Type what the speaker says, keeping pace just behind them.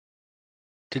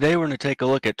Today we're going to take a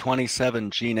look at 27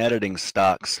 gene editing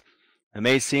stocks. It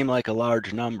may seem like a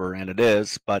large number, and it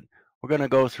is, but we're going to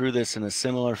go through this in a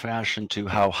similar fashion to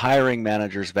how hiring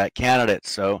managers vet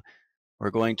candidates. So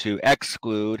we're going to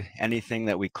exclude anything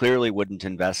that we clearly wouldn't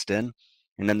invest in,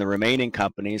 and then the remaining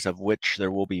companies, of which there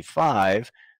will be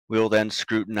 5, we will then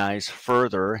scrutinize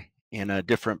further in a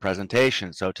different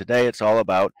presentation. So today it's all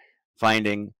about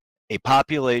finding a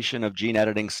population of gene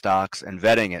editing stocks and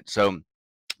vetting it. So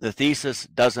the thesis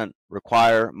doesn't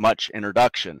require much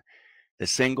introduction. The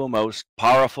single most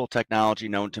powerful technology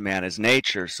known to man is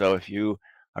nature. So if you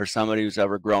are somebody who's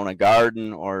ever grown a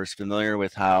garden or is familiar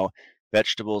with how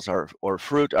vegetables or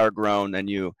fruit are grown, then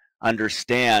you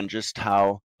understand just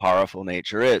how powerful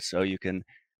nature is. So you can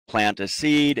plant a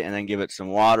seed and then give it some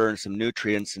water and some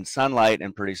nutrients and sunlight,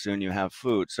 and pretty soon you have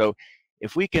food. So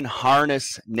if we can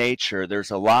harness nature, there's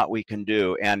a lot we can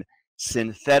do. And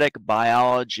synthetic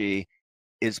biology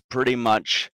is pretty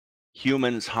much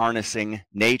humans harnessing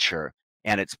nature,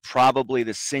 and it's probably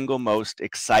the single most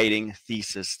exciting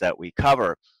thesis that we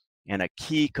cover. And a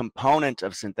key component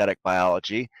of synthetic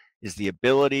biology is the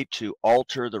ability to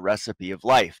alter the recipe of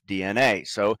life, DNA.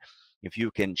 So if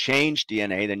you can change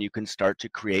DNA, then you can start to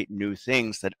create new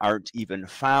things that aren't even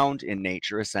found in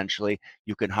nature. Essentially,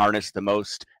 you can harness the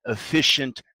most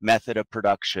efficient method of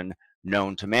production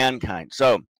known to mankind.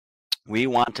 So we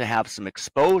want to have some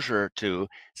exposure to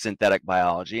synthetic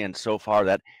biology, and so far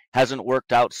that hasn't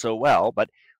worked out so well. But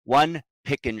one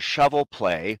pick and shovel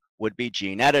play would be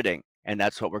gene editing, and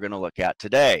that's what we're going to look at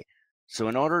today. So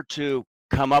in order to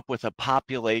come up with a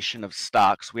population of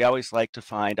stocks, we always like to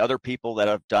find other people that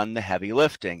have done the heavy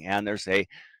lifting, and there's a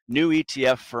new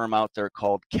ETF firm out there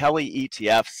called Kelly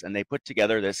ETFs, and they put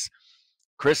together this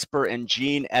CRISPR and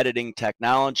gene editing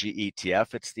technology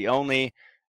ETF. It's the only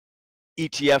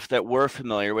ETF that we're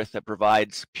familiar with that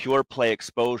provides pure play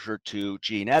exposure to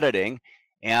gene editing,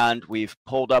 and we've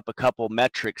pulled up a couple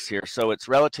metrics here. So it's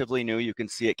relatively new. You can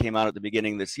see it came out at the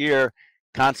beginning of this year.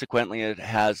 Consequently, it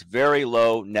has very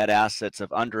low net assets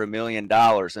of under $1 million,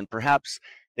 and perhaps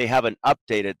they haven't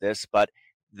updated this, but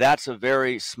that's a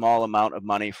very small amount of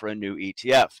money for a new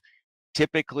ETF.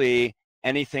 Typically,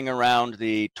 anything around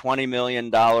the $20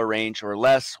 million range or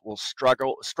less will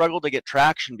struggle to get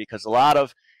traction, because a lot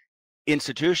of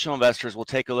institutional investors will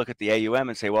take a look at the AUM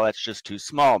and say, well, that's just too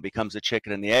small. It becomes a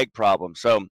chicken and the egg problem.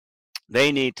 So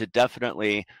they need to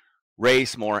definitely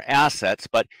raise more assets,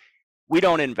 but we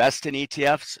don't invest in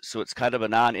ETFs, so it's kind of a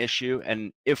non-issue.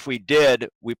 And if we did,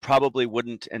 we probably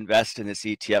wouldn't invest in this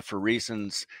ETF for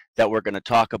reasons that we're going to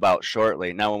talk about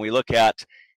shortly. Now, when we look at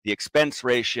the expense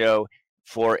ratio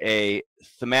for a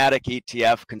thematic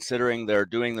ETF, considering they're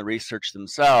doing the research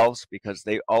themselves, because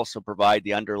they also provide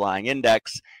the underlying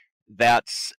index,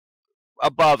 that's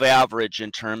above average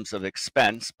in terms of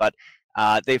expense, but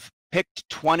they've picked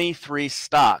 23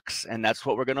 stocks, and that's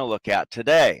what we're going to look at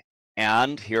today.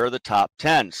 And here are the top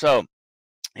 10. So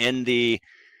in the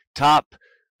top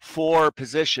 4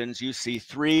 positions, you see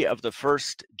 3 of the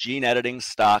first gene editing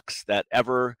stocks that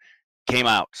ever came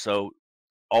out. So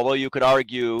although you could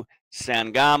argue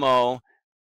Sangamo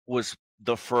was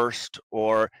the first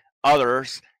or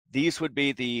others, these would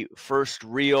be the first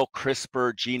real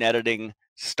CRISPR gene editing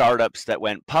startups that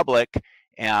went public,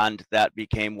 and that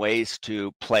became ways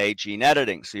to play gene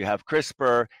editing. So you have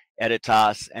CRISPR,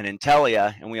 Editas, and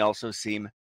NTLA, and we also see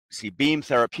Beam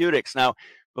Therapeutics. Now,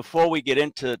 before we get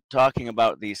into talking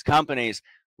about these companies,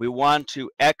 we want to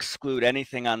exclude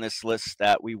anything on this list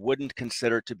that we wouldn't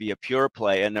consider to be a pure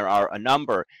play, and there are a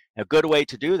number. A good way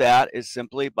to do that is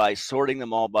simply by sorting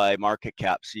them all by market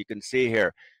cap. So you can see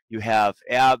here, you have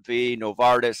AbbVie,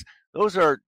 Novartis. Those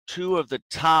are 2 of the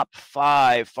top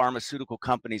 5 pharmaceutical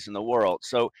companies in the world.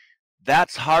 So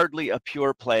that's hardly a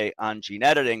pure play on gene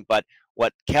editing, but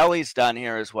what Kelly's done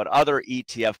here is what other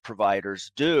ETF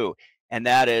providers do, and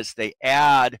that is they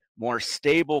add more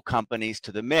stable companies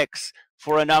to the mix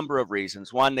for a number of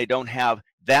reasons. One, they don't have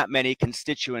that many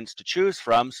constituents to choose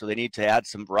from, so they need to add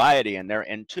some variety in there.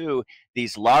 And 2,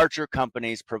 these larger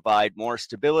companies provide more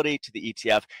stability to the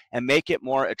ETF and make it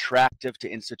more attractive to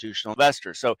institutional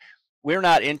investors. So we're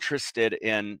not interested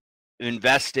in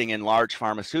investing in large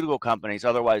pharmaceutical companies,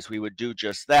 otherwise we would do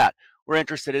just that. We're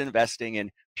interested in investing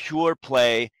in pure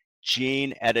play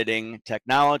gene editing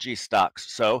technology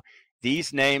stocks. So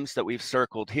these names that we've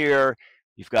circled here,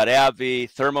 you've got AbbVie,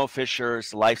 Thermo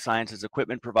Fisher's life sciences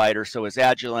equipment provider, so is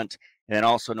Agilent, and then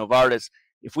also Novartis.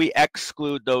 If we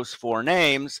exclude those 4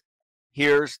 names,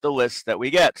 here's the list that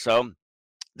we get. So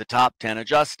the top 10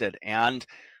 adjusted, and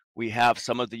we have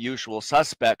some of the usual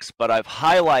suspects, but I've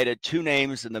highlighted two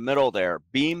names in the middle there,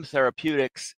 Beam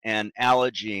Therapeutics and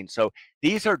Allogene. So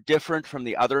these are different from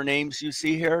the other names you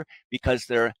see here because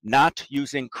they're not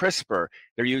using CRISPR.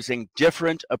 They're using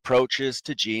different approaches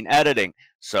to gene editing.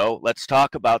 So let's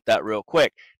talk about that real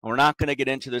quick. We're not going to get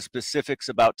into the specifics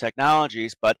about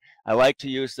technologies, but I like to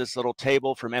use this little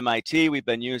table from MIT we've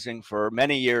been using for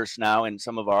many years now in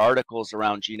some of our articles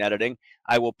around gene editing.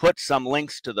 I will put some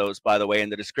links to those, by the way, in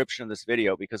the description of this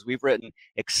video because we've written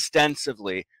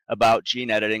extensively about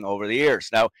gene editing over the years.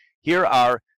 Now, here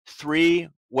are 3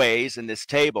 ways in this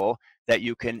table that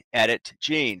you can edit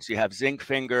genes. You have zinc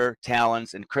finger,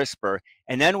 TALENs, and CRISPR,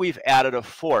 and then we've added a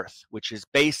 4th, which is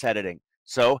base editing.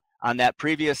 So on that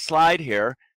previous slide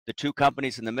here, the 2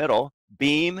 companies in the middle,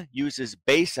 Beam uses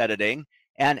base editing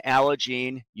and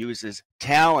Allogene uses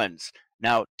TALENs.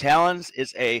 Now, TALENs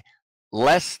is a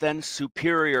less than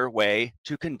superior way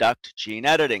to conduct gene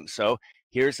editing. So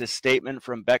here's a statement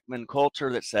from Beckman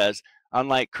Coulter that says,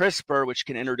 unlike CRISPR, which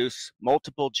can introduce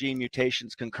multiple gene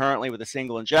mutations concurrently with a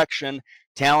single injection,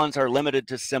 TALENs are limited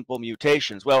to simple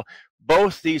mutations. Well,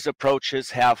 both these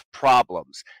approaches have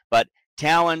problems, but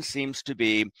TALEN seems to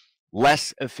be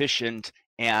less efficient,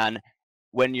 and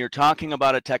when you're talking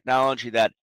about a technology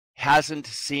that hasn't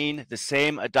seen the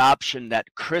same adoption that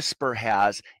CRISPR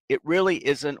has, it really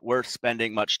isn't worth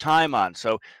spending much time on.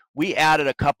 So we added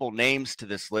a couple names to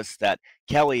this list that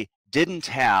Kelly didn't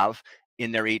have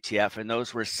in their ETF, and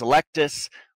those were Selectus,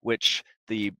 which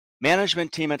the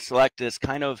management team at Selectus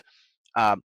kind of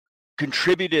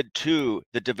contributed to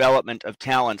the development of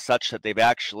TALEN such that they've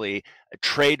actually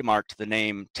trademarked the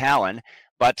name TALEN,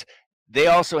 but they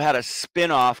also had a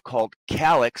spin-off called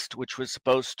Calyxt, which was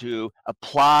supposed to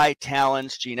apply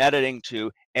TALEN's gene editing to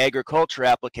agriculture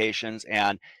applications,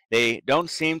 and they don't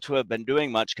seem to have been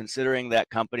doing much considering that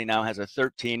company now has a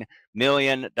 $13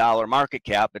 million market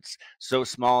cap. It's so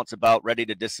small it's about ready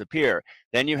to disappear.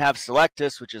 Then you have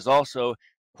Selectus, which is also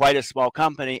quite a small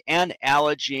company, and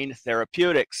Allogene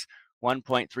Therapeutics,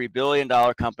 $1.3 billion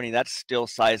company. That's still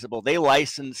sizable. They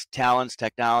licensed TALEN's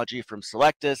technology from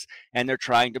Selectus, and they're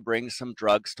trying to bring some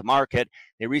drugs to market.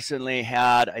 They recently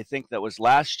had, I think that was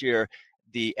last year,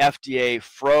 the FDA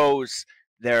froze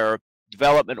their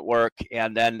development work,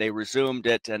 and then they resumed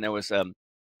it, and there was a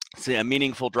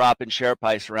meaningful drop in share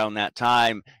price around that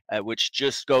time, which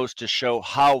just goes to show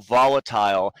how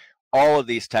volatile all of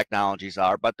these technologies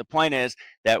are. But the point is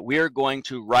that we're going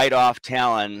to write off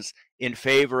TALENs in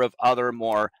favor of other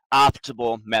more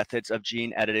optimal methods of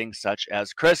gene editing, such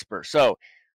as CRISPR. So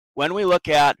when we look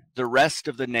at the rest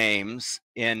of the names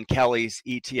in Kelly's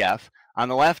ETF, on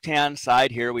the left-hand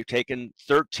side here, we've taken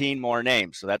 13 more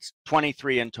names. So that's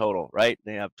 23 in total, right?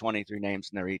 They have 23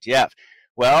 names in their ETF.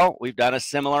 Well, we've done a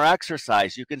similar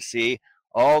exercise. You can see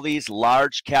all these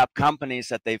large cap companies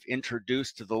that they've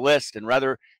introduced to the list. And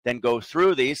rather than go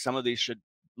through these, some of these should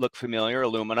look familiar.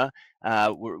 Illumina,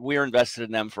 we're invested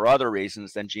in them for other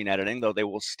reasons than gene editing, though they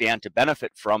will stand to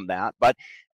benefit from that. But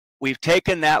we've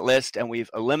taken that list and we've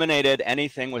eliminated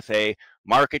anything with a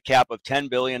market cap of $10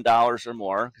 billion or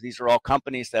more. These are all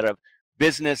companies that have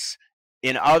business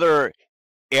in other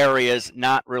areas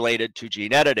not related to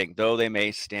gene editing, though they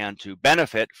may stand to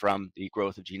benefit from the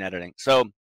growth of gene editing. So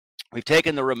we've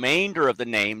taken the remainder of the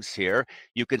names here.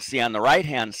 You can see on the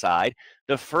right-hand side,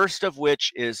 the first of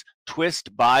which is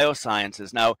Twist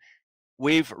Biosciences. Now,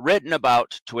 we've written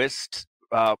about Twist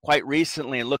quite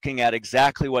recently and looking at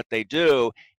exactly what they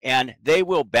do, and they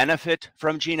will benefit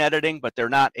from gene editing, but they're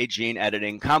not a gene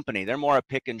editing company. They're more a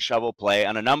pick and shovel play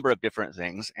on a number of different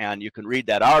things, and you can read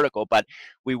that article, but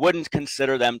we wouldn't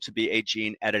consider them to be a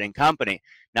gene editing company.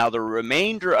 Now, the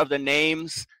remainder of the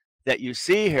names that you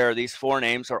see here, these 4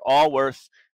 names, are all worth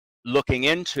looking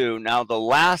into. Now, the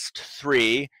last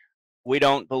 3, we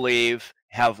don't believe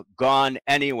have gone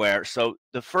anywhere. So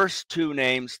the first 2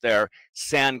 names there,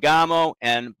 Sangamo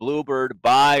and Bluebird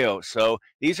Bio. So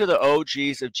these are the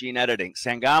OGs of gene editing.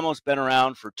 Sangamo's been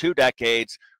around for 2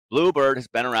 decades. Bluebird has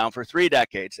been around for 3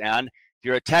 decades. And if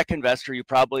you're a tech investor, you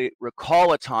probably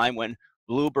recall a time when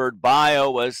Bluebird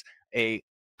Bio was a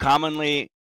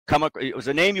it was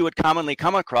a name you would commonly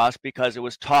come across because it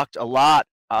was talked a lot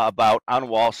about on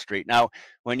Wall Street. Now,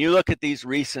 when you look at these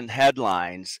recent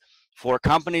headlines for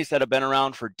companies that have been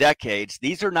around for decades,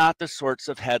 these are not the sorts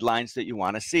of headlines that you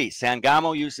want to see.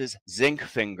 Sangamo uses zinc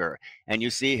finger, and you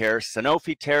see here,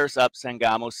 Sanofi tears up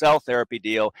Sangamo cell therapy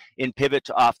deal in pivot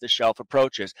to off-the-shelf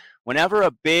approaches. Whenever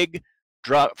a big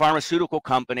pharmaceutical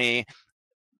company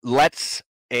lets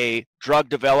a drug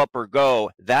developer go,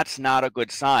 that's not a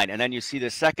good sign. And then you see the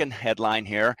second headline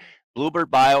here,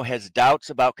 Bluebird Bio has doubts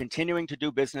about continuing to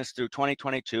do business through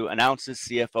 2022, announces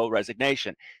CFO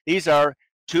resignation. These are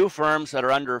two firms that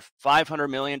are under $500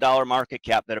 million market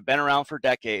cap that have been around for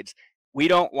decades. We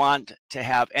don't want to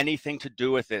have anything to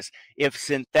do with this. If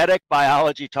synthetic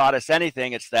biology taught us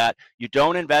anything, it's that you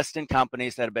don't invest in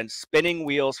companies that have been spinning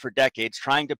wheels for decades,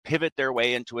 trying to pivot their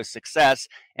way into a success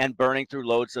and burning through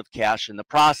loads of cash in the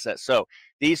process. So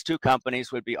these two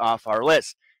companies would be off our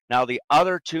list. Now, the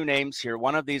other two names here,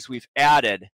 one of these we've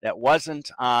added that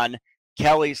wasn't on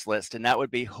Kelly's list, and that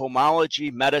would be Homology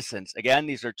Medicines. Again,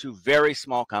 these are two very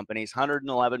small companies,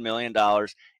 $111 million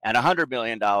and $100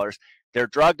 million. They're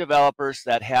drug developers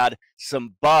that had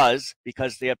some buzz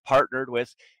because they had partnered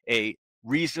with a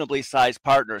reasonably sized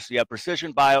partner. So you have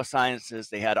Precision Biosciences,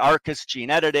 they had Arcus Gene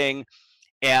Editing,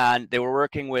 and they were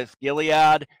working with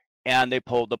Gilead, and they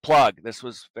pulled the plug. This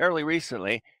was fairly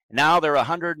recently. Now they're a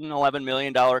 $111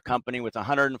 million company with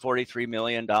 $143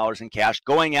 million in cash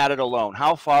going at it alone.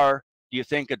 How far do you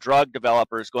think a drug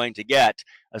developer is going to get,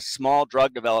 a small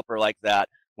drug developer like that,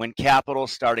 when capital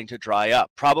is starting to dry up?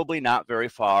 Probably not very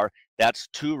far. That's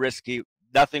too risky,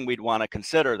 nothing we'd want to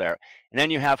consider there. And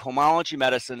then you have Homology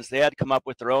Medicines. They had come up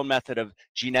with their own method of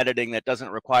gene editing that doesn't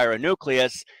require a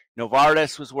nucleus.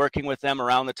 Novartis was working with them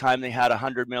around the time they had a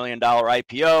 $100 million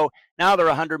IPO. Now they're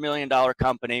a $100 million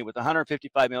company with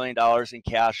 $155 million in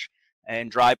cash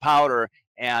and dry powder,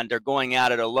 and they're going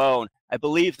at it alone. I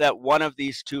believe that one of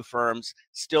these two firms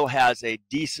still has a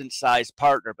decent sized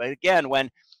partner. But again, when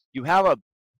you have a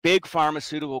big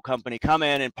pharmaceutical company come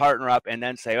in and partner up and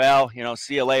then say, well,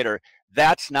 see you later,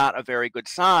 that's not a very good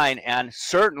sign. And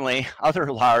certainly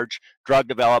other large drug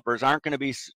developers aren't going to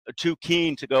be too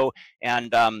keen to go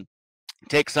and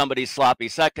take somebody's sloppy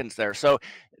seconds there. So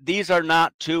these are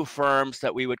not two firms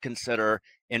that we would consider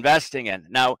investing in.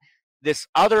 Now, this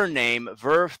other name,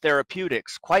 Verve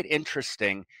Therapeutics, quite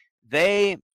interesting.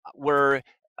 They were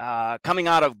coming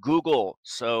out of Google.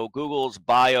 So Google's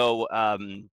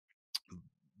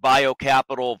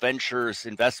BioCapital Ventures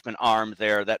investment arm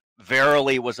there that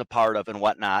Verily was a part of and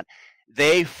whatnot.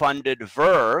 They funded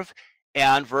Verve,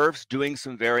 and Verve's doing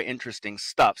some very interesting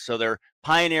stuff. So they're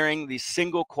pioneering the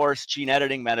single course gene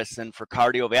editing medicine for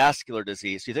cardiovascular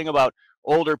disease. You think about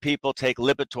older people take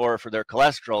Lipitor for their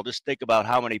cholesterol. Just think about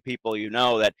how many people you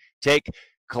know that take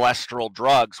cholesterol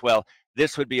drugs. Well,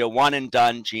 this would be a one and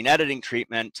done gene editing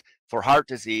treatment for heart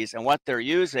disease. And what they're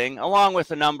using, along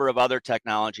with a number of other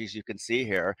technologies you can see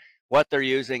here, what they're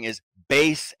using is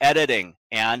base editing.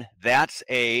 And that's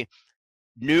a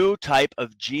new type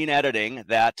of gene editing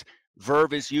that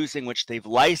Verve is using, which they've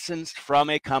licensed from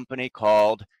a company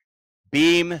called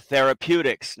Beam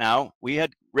Therapeutics. Now, we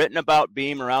had written about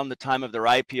Beam around the time of their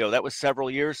IPO. That was several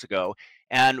years ago.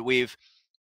 And we've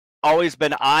always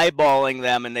been eyeballing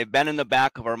them, and they've been in the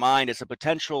back of our mind as a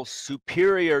potential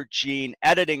superior gene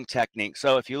editing technique.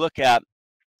 So if you look at,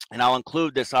 and I'll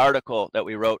include this article that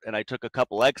we wrote, and I took a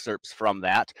couple excerpts from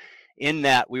that, in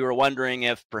that we were wondering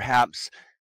if perhaps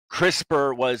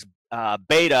CRISPR was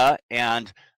beta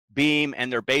and Beam and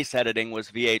their base editing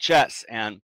was VHS,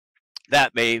 and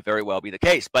that may very well be the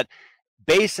case. But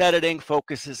base editing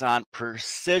focuses on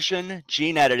precision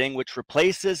gene editing, which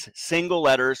replaces single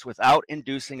letters without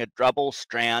inducing a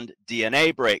double-strand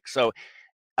DNA break. So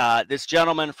this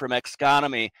gentleman from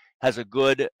Exconomy has a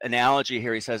good analogy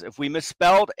here. He says, if we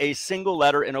misspelled a single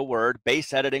letter in a word,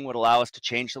 base editing would allow us to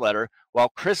change the letter,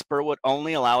 while CRISPR would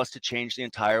only allow us to change the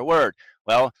entire word.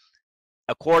 Well,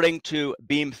 according to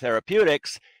Beam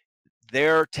Therapeutics,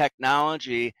 their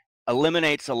technology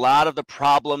eliminates a lot of the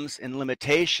problems and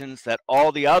limitations that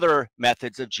all the other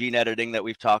methods of gene editing that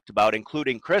we've talked about,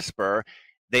 including CRISPR,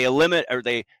 they eliminate or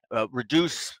they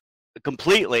reduce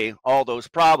completely all those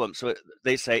problems. So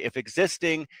they say if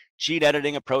existing gene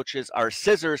editing approaches are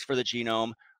scissors for the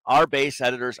genome, our base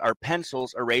editors are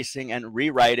pencils erasing and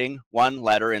rewriting one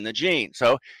letter in the gene.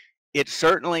 So it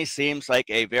certainly seems like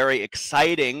a very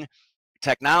exciting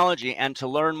technology. And to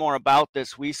learn more about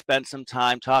this, we spent some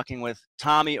time talking with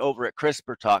Tommy over at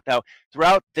CRISPR Talk. Now,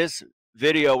 throughout this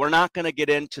video, we're not going to get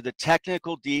into the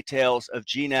technical details of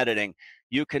gene editing.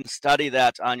 You can study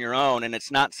that on your own, and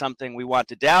it's not something we want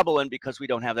to dabble in because we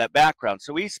don't have that background.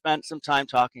 So we spent some time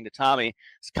talking to Tommy.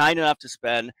 He's kind enough to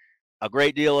spend a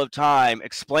great deal of time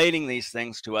explaining these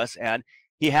things to us, and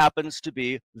he happens to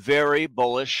be very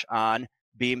bullish on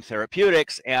Beam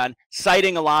Therapeutics and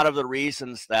citing a lot of the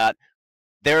reasons that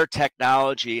their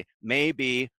technology may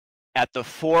be at the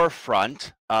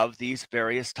forefront of these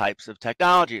various types of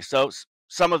technology. So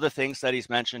some of the things that he's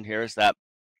mentioned here is that,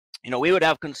 we would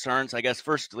have concerns, I guess,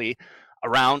 firstly,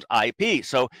 around IP.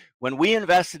 So when we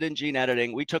invested in gene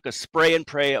editing, we took a spray and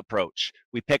pray approach.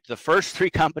 We picked the first 3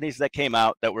 companies that came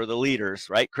out that were the leaders,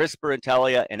 right? CRISPR,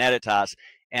 NTLA, and Editas.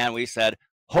 And we said,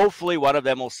 hopefully one of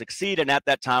them will succeed. And at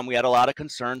that time, we had a lot of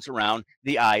concerns around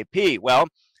the IP. Well,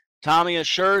 Tommy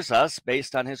assures us,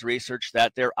 based on his research,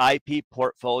 that their IP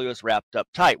portfolio is wrapped up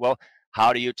tight. Well,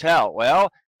 how do you tell?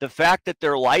 Well, the fact that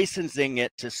they're licensing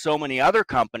it to so many other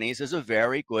companies is a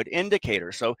very good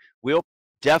indicator. So we'll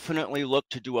definitely look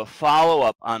to do a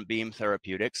follow-up on Beam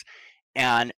Therapeutics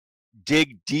and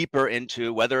dig deeper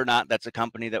into whether or not that's a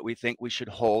company that we think we should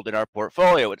hold in our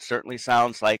portfolio. It certainly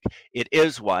sounds like it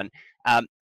is one.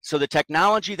 So the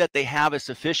technology that they have is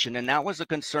sufficient, and that was a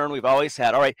concern we've always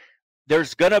had. All right,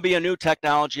 there's going to be a new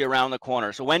technology around the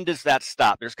corner. So when does that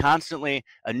stop? There's constantly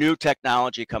a new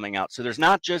technology coming out. So there's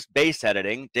not just base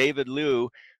editing. David Liu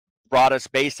brought us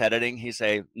base editing. He's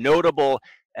a notable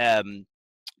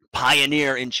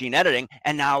pioneer in gene editing,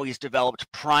 and now he's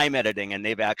developed prime editing, and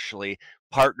they've actually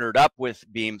partnered up with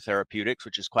Beam Therapeutics,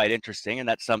 which is quite interesting, and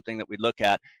that's something that we'd look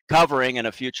at covering in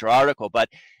a future article. But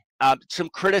some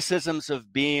criticisms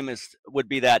of Beam would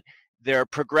be that they're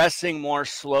progressing more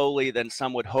slowly than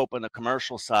some would hope on the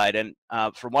commercial side. And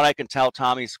from what I can tell,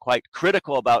 Tommy's quite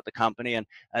critical about the company and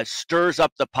stirs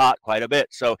up the pot quite a bit.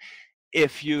 So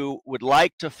if you would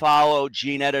like to follow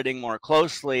gene editing more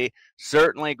closely,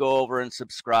 certainly go over and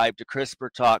subscribe to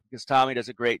CRISPR Talk, because Tommy does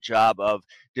a great job of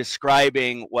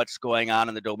describing what's going on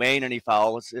in the domain, and he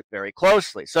follows it very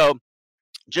closely. So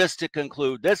just to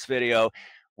conclude this video,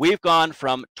 we've gone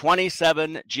from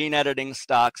 27 gene editing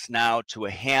stocks now to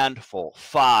a handful,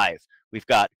 5. We've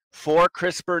got 4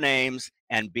 CRISPR names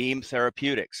and Beam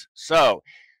Therapeutics. So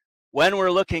when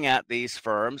we're looking at these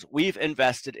firms, we've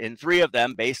invested in 3 of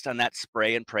them based on that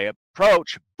spray and pray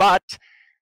approach, but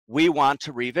we want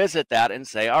to revisit that and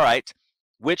say, all right,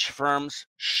 which firms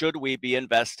should we be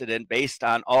invested in based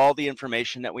on all the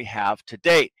information that we have to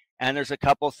date? And there's a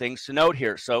couple things to note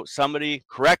here. So somebody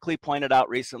correctly pointed out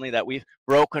recently that we've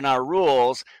broken our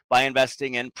rules by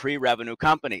investing in pre-revenue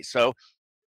companies. So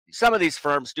some of these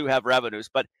firms do have revenues,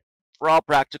 but for all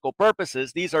practical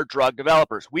purposes, these are drug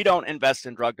developers. We don't invest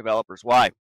in drug developers.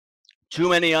 Why? Too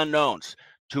many unknowns,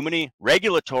 too many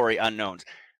regulatory unknowns.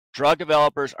 Drug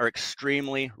developers are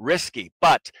extremely risky,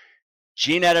 but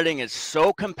gene editing is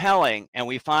so compelling, and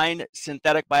we find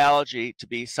synthetic biology to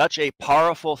be such a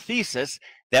powerful thesis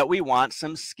that we want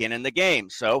some skin in the game.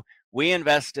 So we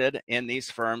invested in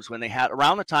these firms when they had,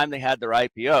 around the time they had their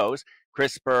IPOs,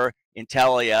 CRISPR,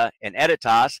 NTLA, and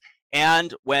Editas,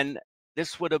 and when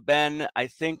this would have been, I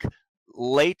think,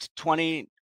 late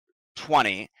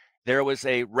 2020, there was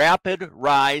a rapid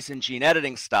rise in gene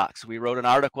editing stocks. We wrote an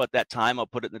article at that time, I'll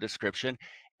put it in the description,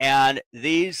 and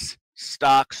these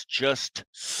stocks just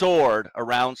soared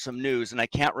around some news, and I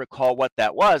can't recall what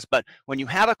that was, but when you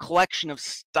have a collection of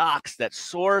stocks that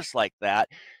soars like that,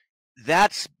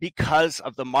 that's because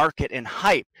of the market and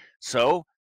hype. So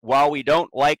while we don't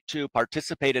like to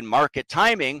participate in market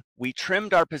timing, we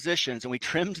trimmed our positions, and we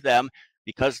trimmed them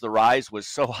because the rise was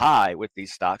so high with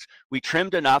these stocks. We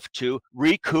trimmed enough to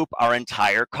recoup our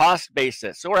entire cost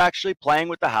basis. So we're actually playing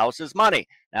with the house's money.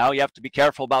 Now you have to be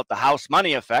careful about the house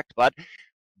money effect, but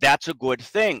that's a good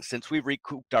thing. Since we've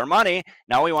recouped our money,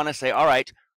 now we want to say, all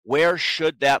right, where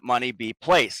should that money be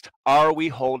placed? Are we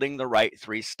holding the right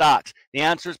 3 stocks? The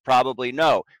answer is probably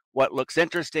no. What looks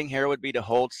interesting here would be to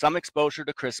hold some exposure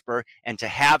to CRISPR and to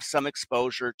have some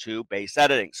exposure to base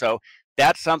editing. So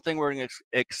that's something we're going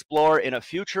to explore in a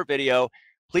future video.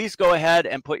 Please go ahead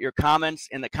and put your comments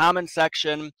in the comment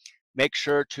section. Make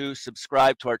sure to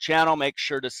subscribe to our channel. Make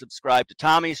sure to subscribe to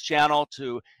Tommy's channel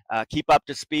to keep up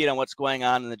to speed on what's going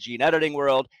on in the gene editing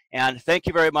world. And thank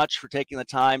you very much for taking the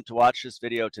time to watch this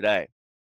video today.